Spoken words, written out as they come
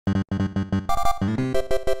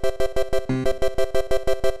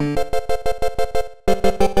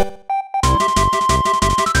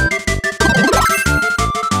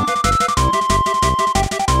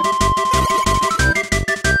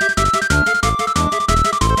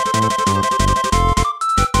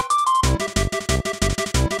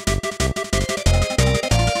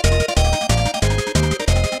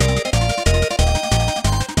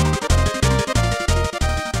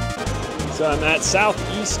at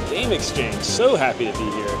Southeast Game Exchange. So happy to be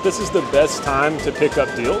here. This is the best time to pick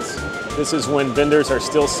up deals. This is when vendors are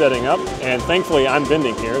still setting up, and thankfully I'm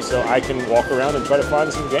vending here so I can walk around and try to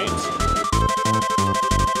find some games.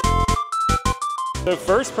 The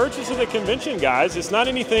first purchase of the convention, guys, it's not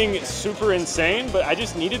anything super insane, but I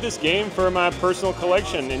just needed this game for my personal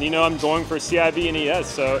collection. And you know, I'm going for CIB and ES,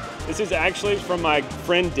 so this is actually from my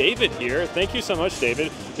friend David here. Thank you so much,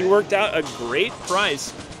 David. He worked out a great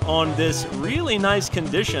price on this really nice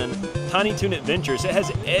condition, Tiny Toon Adventures. It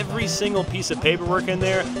has every single piece of paperwork in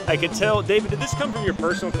there. I could tell, David, did this come from your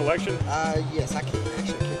personal collection? Yes, I can't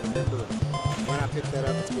remember when I picked that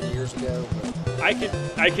up. It's been years ago. But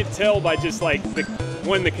I could tell by just like the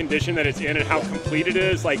condition that it's in and how complete it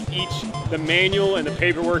is. Like the manual and the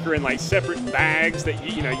paperwork are in like separate bags that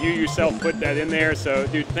you yourself put that in there. So,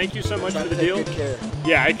 dude, thank you so much for the deal. Good care.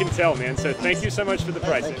 Yeah, I can tell, man. So thank you so much for the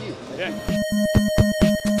pricing. Thank you. Yeah.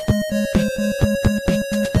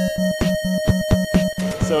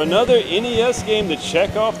 So another NES game to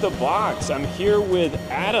check off the box. I'm here with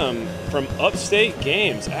Adam from Upstate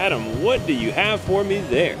Games. Adam, what do you have for me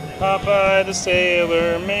there? Popeye the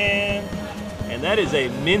Sailor Man. And that is a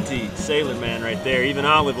minty Sailor Man right there. Even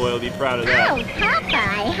Olive Oil would be proud of that. Oh,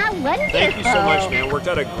 Popeye, how wonderful. Thank you so much, man. Worked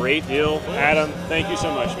out a great deal. Adam, thank you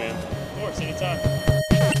so much, man. Of course, anytime.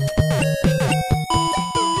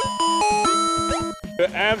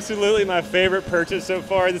 Absolutely my favorite purchase so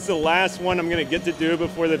far. This is the last one I'm going to get to do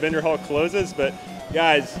before the vendor hall closes. But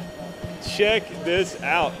guys, check this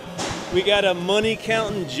out. We got a money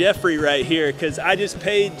counting Jeffrey right here because I just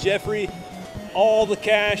paid Jeffrey all the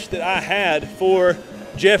cash that I had for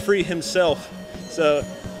Jeffrey himself. So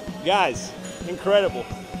guys, incredible.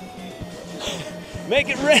 Make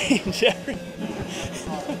it rain, Jeffrey.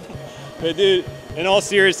 But dude, in all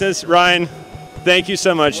seriousness, Ryan, thank you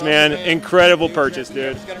so much, man. Incredible purchase,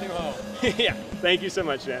 dude. Just got a new home. Yeah, thank you so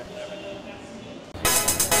much, man.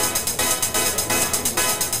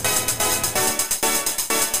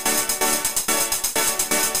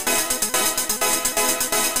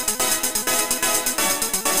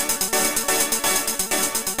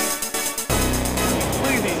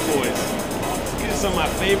 Look at these boys. These are some of my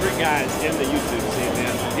favorite guys in the YouTube scene,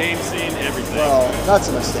 man. Game scene, everything. well, that's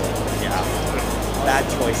a mistake. Bad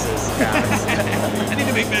choices, guys. I need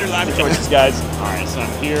to make better life choices, guys. All right, so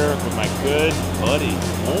I'm here with my good buddy,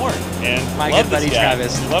 Warren. And My love good buddy, this guy.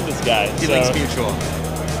 Travis. Love this guy. Feelings mutual.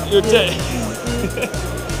 You're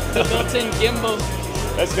The built-in gimbal.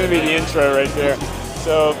 That's going to be the intro right there.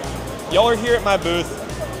 So, y'all are here at my booth.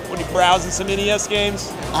 What are you browsing some NES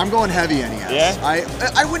games? I'm going heavy NES.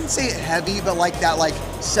 Yeah? I wouldn't say heavy, but like that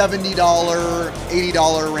 $70,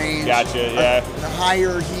 $80 range. Gotcha, yeah. The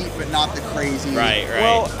higher heat, but not the crazy. Right.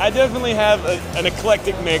 Well, I definitely have an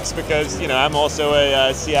eclectic mix because, you know, I'm also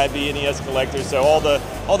a CIB NES collector, so all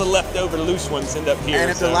the leftover loose ones end up here.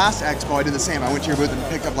 And at the last expo, I did the same. I went to your booth and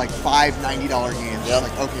picked up like 5 $90 games. Yep.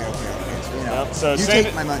 Like, okay. So, you know, Yep, so you same-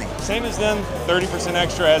 take my money. Same as them, 30%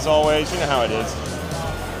 extra as always. You know how it is.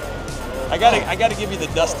 I gotta give you the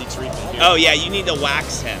dusty treatment here. Oh yeah, you need to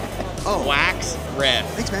wax him. Oh. Wax red.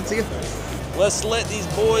 Thanks, man. See you. Let's let these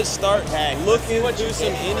boys start looking through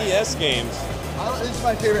some NES games. This is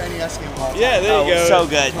my favorite NES game of all time. Yeah, there you go. So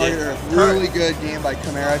good, Target dude. Earth. Really good game by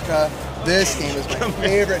Comerica. This game is my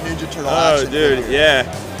favorite Ninja Turtle Oh, action dude, figure.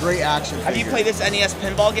 yeah. Great action Have you figure. played this NES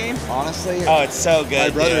pinball game? Honestly, Oh, it's so my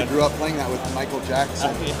good, brother dude. grew up playing that with Michael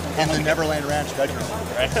Jackson in the Neverland Ranch bedroom.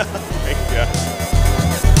 Right. Thank you.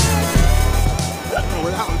 I don't know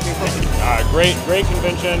where that one came from. Great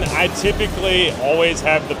convention. I typically always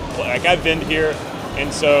have I've been here,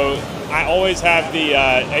 and so I always have the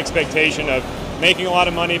expectation of making a lot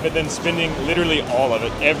of money, but then spending literally all of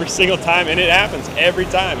it every single time, and it happens every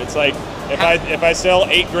time. It's like if I sell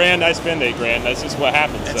 $8,000, I spend $8,000. That's just what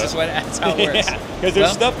happens. That's how it works. Yeah, because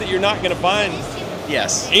there's stuff that you're not going to find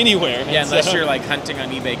Yes. anywhere. Yeah, unless so, you're like hunting on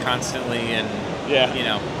eBay constantly and Yeah. you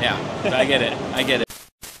know, yeah. But I get it.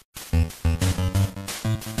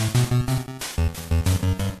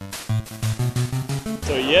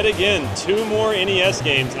 So yet again, 2 more NES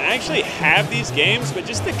games. I actually have these games, but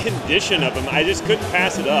just the condition of them, I just couldn't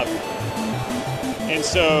pass it up. And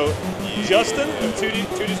so, Justin of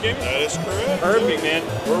 2D's Gaming? That is correct. Perfect, man.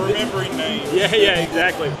 We're remembering names. Yeah,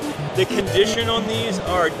 exactly. The condition on these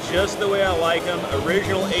are just the way I like them.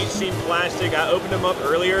 Original H-seam plastic. I opened them up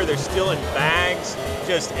earlier. They're still in bags,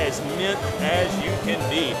 just as mint as you can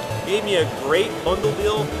be. Gave me a great bundle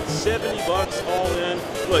deal, $70 all in.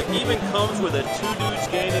 Look, even comes with a 2Dudes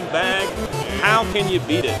Gaming bag. How can you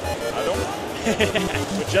beat it? I don't know.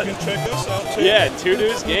 But you can check this out too. Yeah,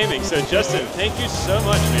 2Dudes Gaming. So Justin, thank you so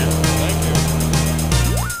much, man. Thank you.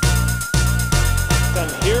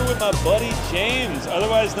 my buddy James,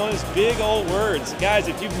 otherwise known as Big Ol' Words. Guys,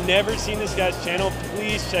 if you've never seen this guy's channel,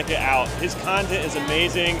 please check it out. His content is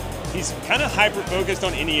amazing. He's kind of hyper-focused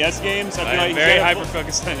on NES games. I feel like very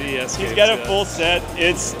hyper-focused on NES games. He's got a full set.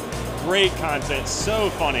 It's great content,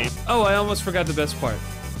 so funny. Oh, I almost forgot the best part.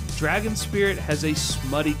 Dragon Spirit has a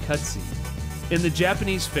smutty cutscene. In the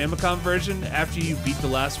Japanese Famicom version, after you beat the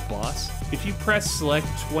last boss, if you press select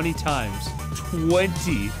 20 times,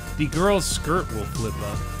 20, the girl's skirt will flip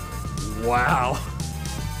up. Wow.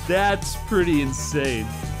 That's pretty insane.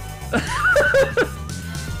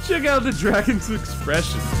 Check out the dragon's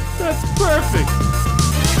expression. That's perfect.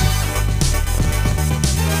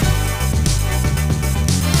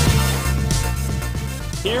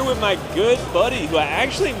 Here with my good buddy, who I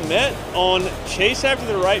actually met on Chase After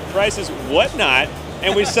the Right Price's Whatnot,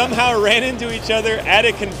 and we somehow ran into each other at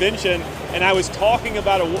a convention, and I was talking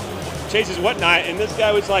about Chase's Whatnot, and this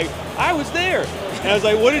guy was like, I was there. And I was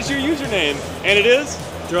like, what is your username? And it is?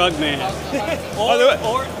 Drugman.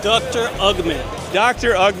 or Dr. Ugman.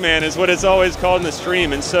 Dr. Ugman is what it's always called in the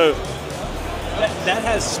stream, and so that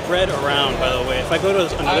has spread around, by the way. If I go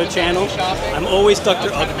to another channel, I'm always Dr.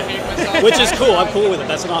 Ugman, which is cool. I'm cool with it.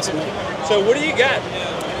 That's an awesome name. So what do you got?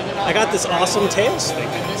 I got this awesome tail stick.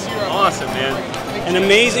 Awesome, man. An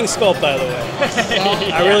amazing sculpt, by the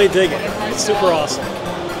way. I really dig it. It's super awesome.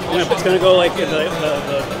 It's going to go like in the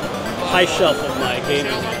high shelf of my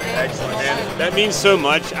gaming. Excellent, man. That means so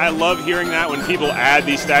much. I love hearing that when people add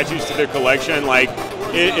these statues to their collection. Like,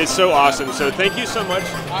 it's so awesome. So thank you so much.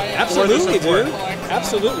 Absolutely, dude.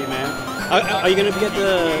 Absolutely, man. Are you going to be at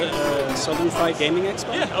the Southern Fried Gaming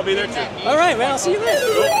Expo? Yeah, I'll be there too. All right, man. I'll see you there.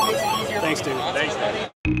 Thanks, dude. Thanks, man.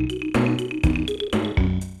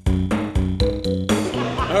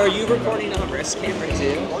 Are you recording on wrist camera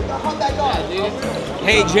too?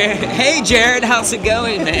 Hey, Jared. Hey, Jared. How's it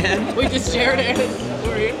going, man? Wait, just Jared and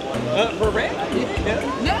who are you? For Rick?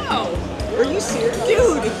 No. Are you serious?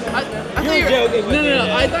 Dude. You're joking with me, No. man.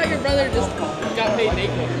 I thought your brother just got paid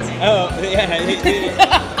naked. Oh, yeah.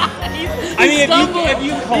 I mean,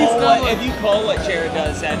 if you call what Jared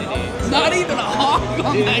does editing. Not even a hawk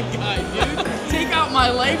on that guy, dude. Take out my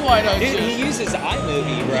leg wide open. Dude, he uses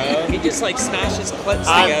iMovie, bro. He just like smashes clips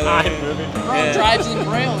together. iMovie. Bro, drives in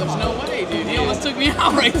Braille. There's no way, dude. He almost took me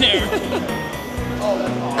out right there.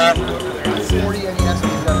 40 NES games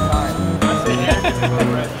at a time.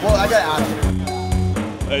 Well, I got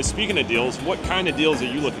Adam. Speaking of deals, what kind of deals are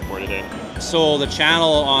you looking for today? So the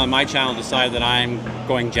channel on my channel decided that I'm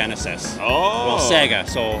going Genesis. Oh. Well, Sega.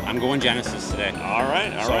 So I'm going Genesis today. All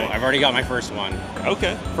right. So I've already got my first one.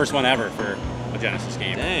 Okay. First one ever for a Genesis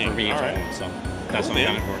game. Dang, for being all right. home. So that's what I'm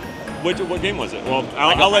coming for. What game was it? Well,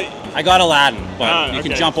 I got Aladdin, but you okay.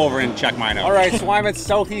 can jump over and check mine out. All right, so I'm at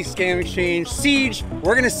Southeast Game Exchange. SEGE,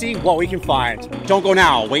 we're going to see what we can find. Don't go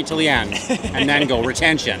now. Wait till the end, and then go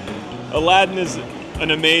retention. Aladdin is an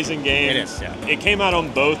amazing game. It is, yeah. It came out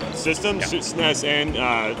on both systems, SNES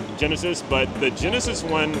and Genesis, but the Genesis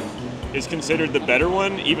one is considered the better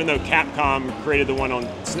one, even though Capcom created the one on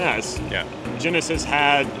SNES. Yeah. Genesis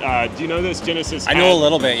had, do you know this? Genesis I know a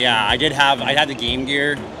little bit, yeah. I had the Game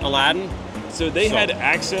Gear Aladdin. So they had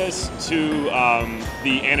access to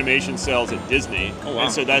the animation cells at Disney, oh, wow.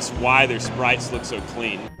 And so that's why their sprites look so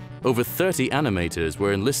clean. Over 30 animators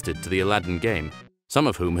were enlisted to the Aladdin game, some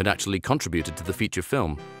of whom had actually contributed to the feature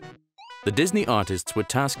film. The Disney artists were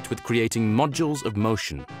tasked with creating modules of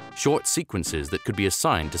motion, short sequences that could be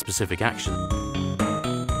assigned to specific action.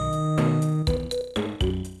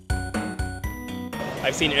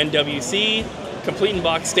 I've seen NWC, Complete in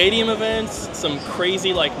Box Stadium events, some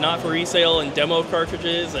crazy like not for resale and demo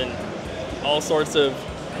cartridges and all sorts of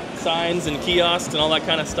signs and kiosks and all that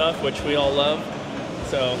kind of stuff, which we all love.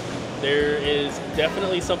 So there is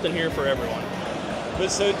definitely something here for everyone. But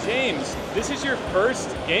so James, this is your first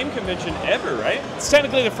game convention ever, right? It's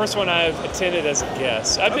technically the first one I've attended as a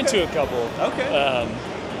guest. I've been to a couple. Okay.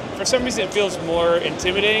 For some reason it feels more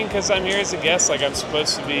intimidating because I'm here as a guest, like I'm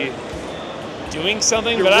supposed to be doing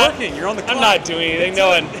something. You're working, you're on the clock. I'm not doing anything, no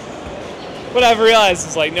one. What I've realized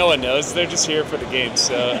is like no one knows, they're just here for the game,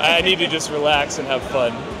 so I need to just relax and have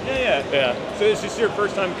fun. Yeah. So this is your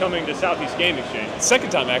first time coming to Southeast Game Exchange?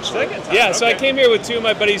 Second time, actually. Second time, yeah, so I okay. came here with two of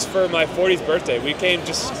my buddies for my 40th birthday. We came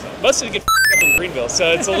just mostly to get up in Greenville,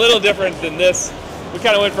 so it's a little different than this. We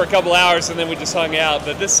kind of went for a couple hours and then we just hung out,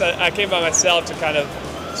 but this I came by myself to kind of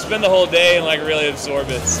spend the whole day and like really absorb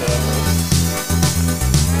it. So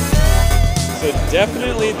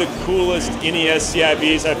definitely the coolest NES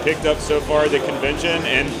CIBs I've picked up so far at the convention,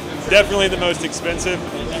 and definitely the most expensive,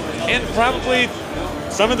 and probably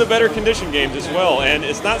some of the better condition games as well. And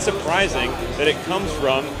it's not surprising that it comes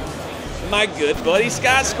from my good buddy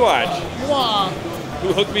Scott Squatch, Mwah.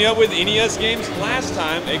 who hooked me up with NES games last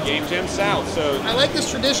time at Game Jam South. So I like this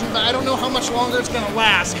tradition, but I don't know how much longer it's going to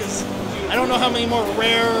last because I don't know how many more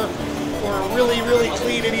rare or really, really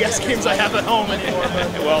clean NES games I have at home anymore.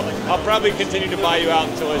 But. Well, I'll probably continue to buy you out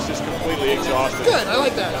until it's just completely exhausted. Good, I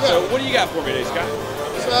like that. Yeah. So what do you got for me today, Scott?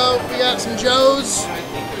 So we got some Joes,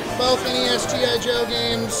 both NES G.I. Joe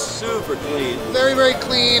games. Super clean. Very, very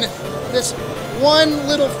clean. This one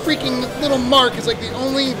little freaking little mark is like the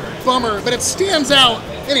only bummer, but it stands out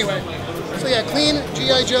anyway. So yeah, clean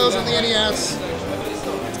G.I. Joes on the NES.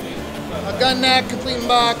 A gun neck, complete in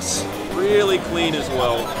box. Really clean as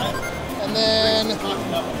well. And then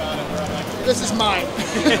this is mine.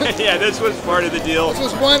 Yeah, this was part of the deal. This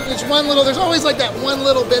was one little. There's always like that one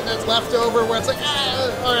little bit that's left over where it's like,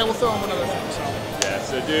 all right, we'll throw them another thing. So. Yeah,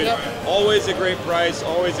 so dude, always a great price,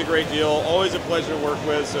 always a great deal, always a pleasure to work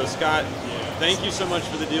with. So Scott, thank you so much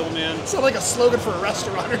for the deal, man. It's like a slogan for a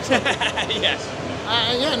restaurant or something. Yes.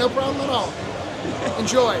 Yeah, no problem at all.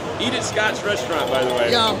 Enjoy. Eat at Scott's restaurant, by the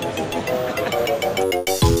way. Yum.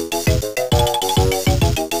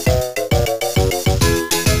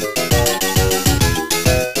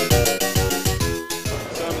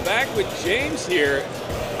 With James here,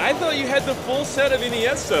 I thought you had the full set of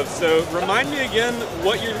NES stuff. So remind me again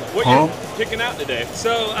what you're picking out today.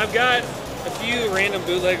 So I've got a few random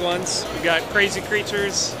bootleg ones. We got Crazy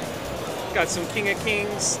Creatures, got some King of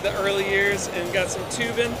Kings, the early years, and got some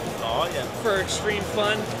Tubin. Oh yeah. For extreme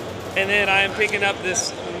fun. And then I am picking up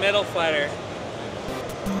this Metal Fighter.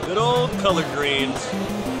 Good old color greens.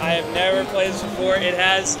 I have never played this before. It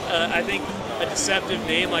has, I think, a deceptive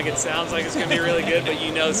name, like it sounds like it's going to be really good, but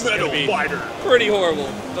you know it's going to be pretty horrible.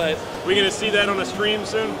 But we going to see that on a stream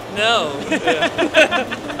soon? No.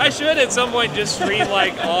 I should at some point just stream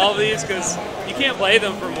like all of these because you can't play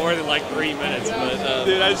them for more than like 3 minutes. But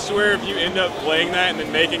dude, I swear if you end up playing that and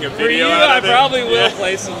then making a video for you, out of I probably will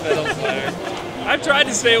play some Metal Fighter. I've tried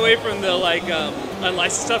to stay away from the like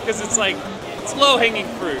unlicensed stuff because it's like it's low-hanging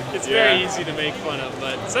fruit. It's very easy to make fun of,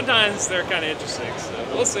 but sometimes they're kind of interesting. So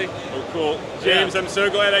we'll see. Oh, cool, James. I'm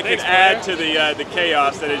so glad I could add to the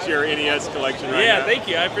chaos that is your NES collection right now. Yeah, thank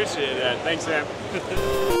you. I appreciate it. Yeah, thanks, Sam.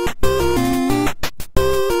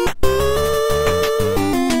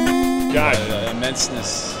 Josh,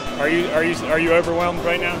 immenseness. Are you overwhelmed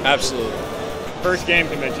right now? Absolutely. First game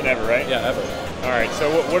convention ever, right? Yeah, ever. All right. So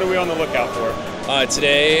what are we on the lookout for?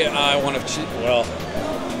 Today I want to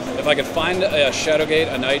if I could find a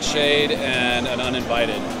Shadowgate, a Nightshade, and an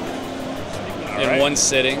Uninvited in one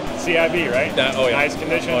sitting. CIB, right? Oh yeah. Nice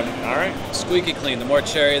condition. All right. Squeaky clean. The more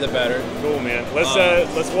cherry, the better. Cool, man.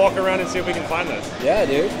 Let's walk around and see if we can find those. Yeah,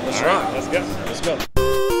 dude. Let's rock. Let's go. Let's go.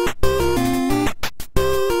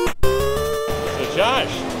 So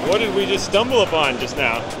Josh, what did we just stumble upon just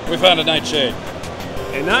now? We found a Nightshade.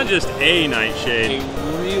 And not just a Nightshade. A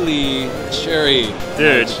really cherry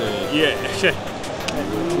Nightshade. Yeah.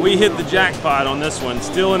 We hit the jackpot on this one.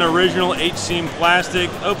 Still an original H-seam plastic.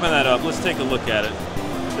 Open that up. Let's take a look at it.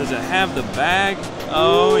 Does it have the bag?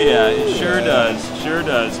 Oh yeah, it sure does. Sure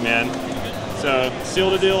does, man. So, seal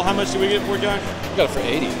the deal. How much did we get for it, Josh? We got it for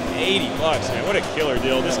 80. 80 bucks, man. What a killer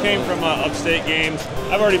deal. This came from Upstate Games.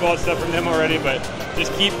 I've already bought stuff from them already, but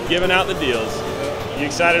just keep giving out the deals. You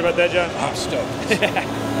excited about that, John? I'm stoked.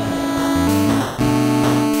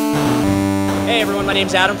 Hey everyone, my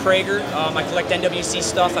name's Adam Prager. I collect NWC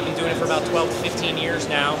stuff. I've been doing it for about 12 to 15 years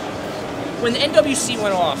now. When the NWC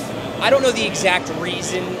went off, I don't know the exact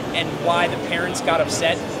reason and why the parents got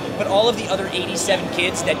upset, but all of the other 87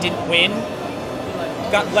 kids that didn't win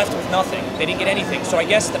got left with nothing. They didn't get anything. So I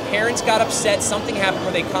guess the parents got upset. Something happened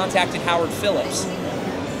where they contacted Howard Phillips.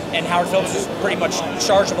 And Howard Phillips was pretty much in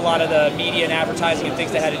charge of a lot of the media and advertising and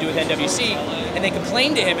things that had to do with NWC. And they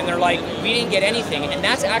complained to him and they're like, we didn't get anything. And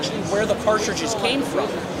that's actually where the cartridges came from.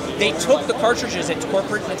 They took the cartridges at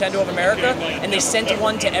corporate Nintendo of America and they sent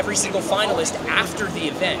one to every single finalist after the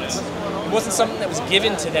event. It wasn't something that was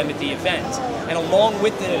given to them at the event. And along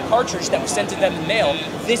with the cartridge that was sent to them in mail,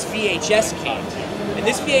 this VHS came. And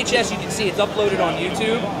this VHS, you can see it's uploaded on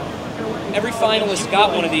YouTube. Every finalist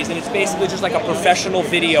got one of these, and it's basically just like a professional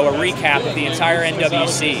video, a recap of the entire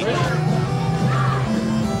NWC.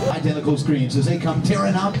 Identical screens as they come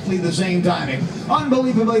tearing out the same timing.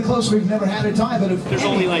 Unbelievably close. We've never had a tie, but there's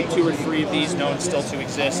only like 2 or 3 of these known still to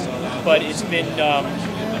exist, but it's been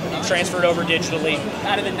transferred over digitally.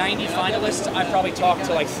 Out of the 90 finalists, I've probably talked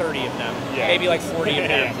to like 30 of them, maybe like 40 of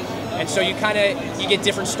them. And so you get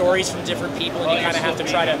different stories from different people, and you kind of have to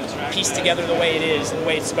try to piece together the way it is and the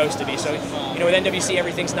way it's supposed to be. So, you know, with NWC,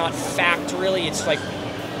 everything's not fact really. It's like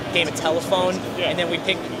a game of telephone, and then we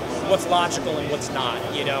pick what's logical and what's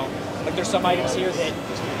not, you know. Like there's some items here that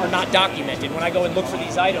are not documented. When I go and look for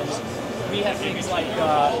these items, we have things like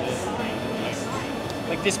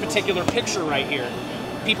this particular picture right here.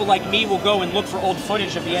 People like me will go and look for old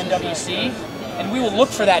footage of the NWC, and we will look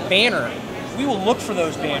for that banner. We will look for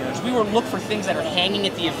those banners. We will look for things that are hanging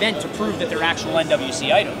at the event to prove that they're actual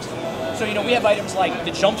NWC items. So, you know, we have items like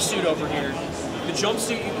the jumpsuit over here. The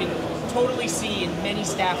jumpsuit you can totally see in many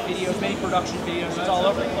staff videos, many production videos. It's all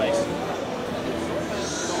over the place.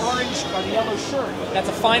 The orange or the yellow shirt, that's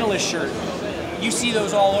a finalist shirt. You see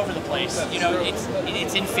those all over the place. You know,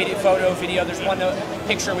 it's in fitted photo, video. There's one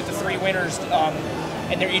picture with the 3 winners,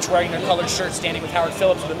 and they're each wearing their colored shirts, standing with Howard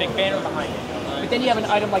Phillips with a big banner behind it. But then you have an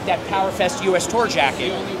item like that PowerFest US Tour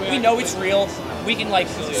jacket. We know it's real. We can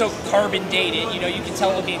carbon date it. You know, you can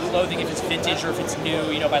tell looking at clothing if it's vintage or if it's new.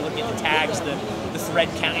 You know, by looking at the tags, the thread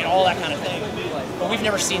count, you know, all that kind of thing. But we've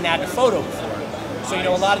never seen that in a photo before. So you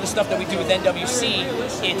know, a lot of the stuff that we do with NWC,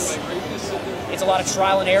 it's a lot of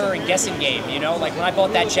trial and error and guessing game. You know, like when I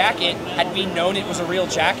bought that jacket, had we known it was a real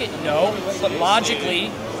jacket? No, but logically,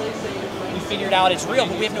 we figured out it's real,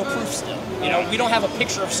 but we have no proof still. You know, we don't have a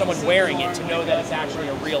picture of someone wearing it to know that it's actually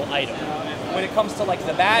a real item. When it comes to like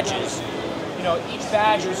the badges, you know, each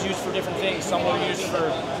badge is used for different things. Some were used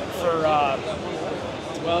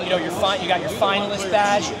well, you know, you got your finalist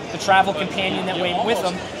badge, the travel companion that went with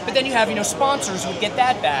them, but then you have, you know, sponsors would get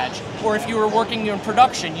that badge. Or if you were working in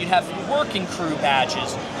production, you'd have working crew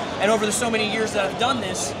badges. And over the so many years that I've done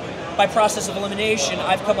this, by process of elimination,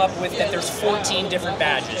 I've come up with that there's 14 different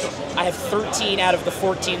badges. I have 13 out of the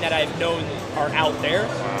 14 that I've known are out there,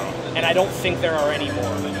 and I don't think there are any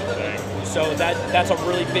more. So that's a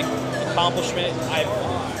really big accomplishment.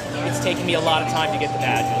 It's taken me a lot of time to get the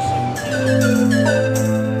badges.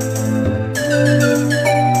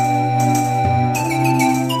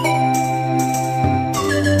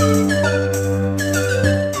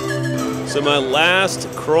 So my last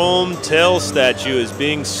chrome tail statue is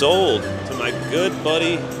being sold to my good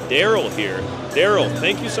buddy Daryl here. Daryl,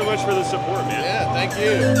 thank you so much for the support, man. Yeah, thank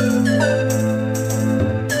you.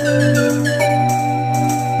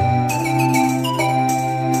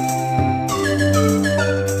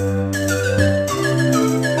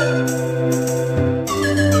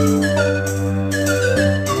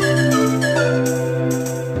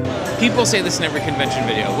 People say this in every convention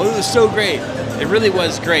video. Well, it was so great. It really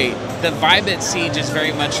was great. The vibe at SEGE is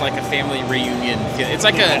very much like a family reunion. It's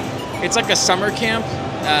like a summer camp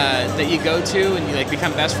that you go to and you like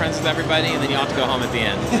become best friends with everybody, and then you all have to go home at the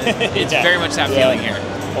end. It's very much that feeling here.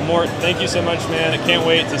 Well, Mort, thank you so much, man. I can't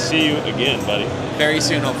wait to see you again, buddy. Very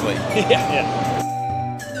soon, hopefully. Yeah.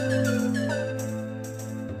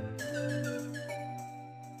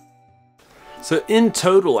 So in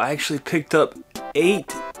total, I actually picked up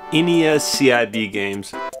 8 NES CIB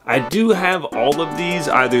games. I do have all of these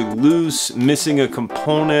either loose, missing a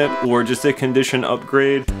component, or just a condition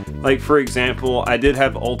upgrade. Like for example, I did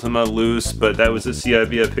have Ultima loose, but that was a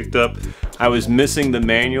CIB I picked up. I was missing the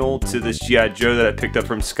manual to this G.I. Joe that I picked up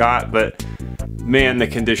from Scott, but man, the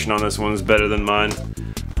condition on this one is better than mine.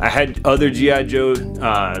 I had other G.I. Joe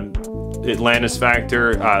Atlantis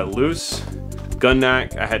Factor loose.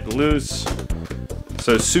 Gunnak I had loose.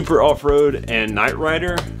 So Super Off-Road and Knight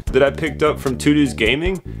Rider that I picked up from Tudu's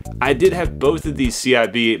Gaming. I did have both of these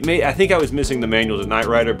CIB. I think I was missing the manual to Knight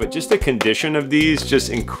Rider, but just the condition of these, just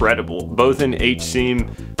incredible. Both in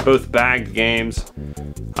H-Seam, both bagged games.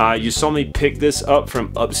 You saw me pick this up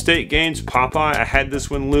from Upstate Games, Popeye. I had this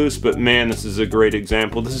one loose, but man, this is a great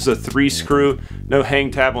example. This is a 3-screw, no hang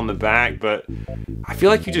tab on the back, but I feel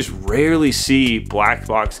like you just rarely see black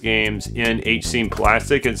box games in H-Seam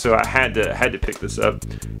plastic, and so I had to pick this up.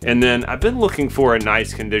 And then I've been looking for a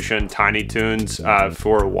nice condition Tiny Toons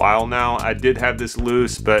for a while now. I did have this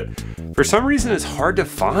loose, but for some reason it's hard to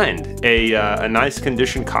find a nice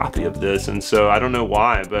condition copy of this, and so I don't know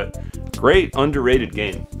why, but great underrated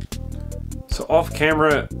game. So off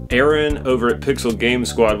camera, Aaron over at Pixel Game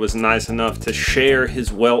Squad was nice enough to share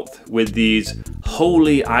his wealth with these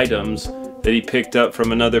holy items that he picked up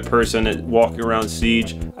from another person at Walking Around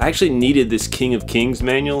SEGE. I actually needed this King of Kings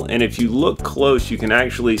manual, and if you look close, you can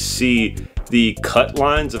actually see the cut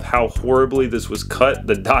lines of how horribly this was cut,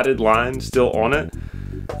 the dotted lines still on it.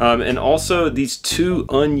 And also these 2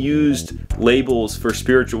 unused labels for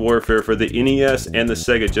Spiritual Warfare for the NES and the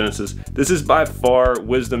Sega Genesis. This is by far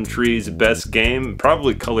Wisdom Tree's best game,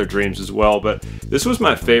 probably Color Dreams as well, but this was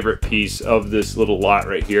my favorite piece of this little lot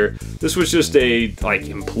right here. This was just a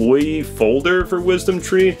employee folder for Wisdom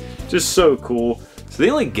Tree, just so cool. So the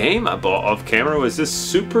only game I bought off camera was this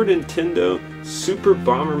Super Nintendo Super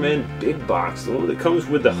Bomberman Big Box, the one that comes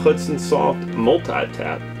with the Hudson Soft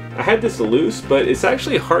multi-tap. I had this loose, but it's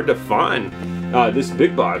actually hard to find this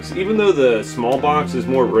big box. Even though the small box is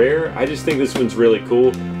more rare, I just think this one's really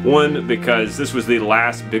cool. One, because this was the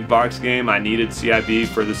last big box game I needed CIB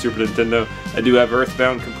for the Super Nintendo. I do have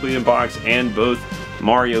Earthbound Complete in Box and both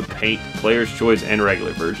Mario Paint Player's Choice and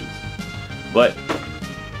regular versions. But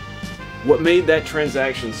what made that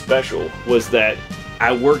transaction special was that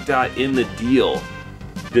I worked out in the deal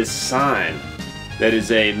this sign that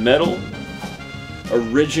is a metal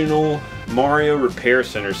original Mario Repair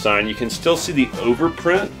Center sign. You can still see the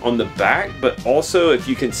overprint on the back, but also if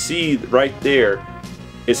you can see right there,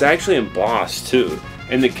 it's actually embossed too.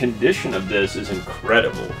 And the condition of this is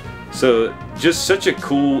incredible. So just such a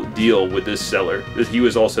cool deal with this seller that he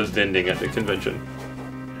was also vending at the convention.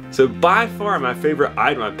 So by far my favorite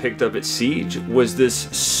item I picked up at SEGE was this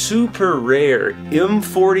super rare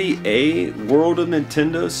M40A World of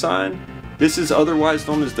Nintendo sign. This is otherwise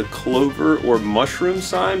known as the clover or mushroom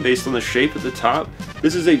sign based on the shape at the top.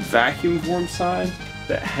 This is a vacuum form sign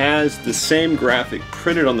that has the same graphic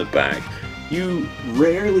printed on the back. You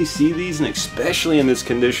rarely see these, and especially in this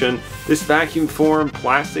condition. This vacuum form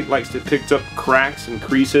plastic likes to pick up cracks and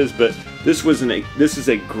creases, but this is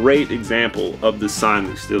a great example of the sign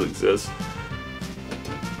that still exists.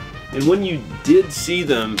 And when you did see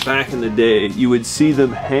them back in the day, you would see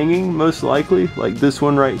them hanging most likely, like this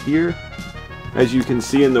one right here, as you can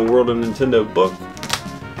see in the World of Nintendo book.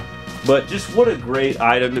 But just what a great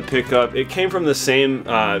item to pick up. It came from the same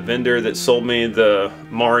vendor that sold me the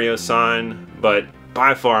Mario sign, but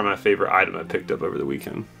by far my favorite item I picked up over the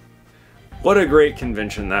weekend. What a great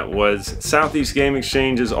convention that was. Southeast Game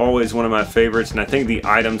Exchange is always one of my favorites, and I think the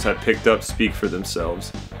items I picked up speak for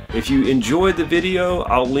themselves. If you enjoyed the video,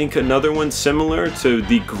 I'll link another one similar to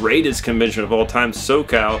the greatest convention of all time,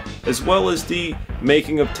 SoCal, as well as the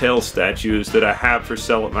Making of Tails statues that I have for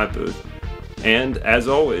sale at my booth. And as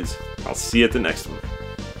always, I'll see you at the next one.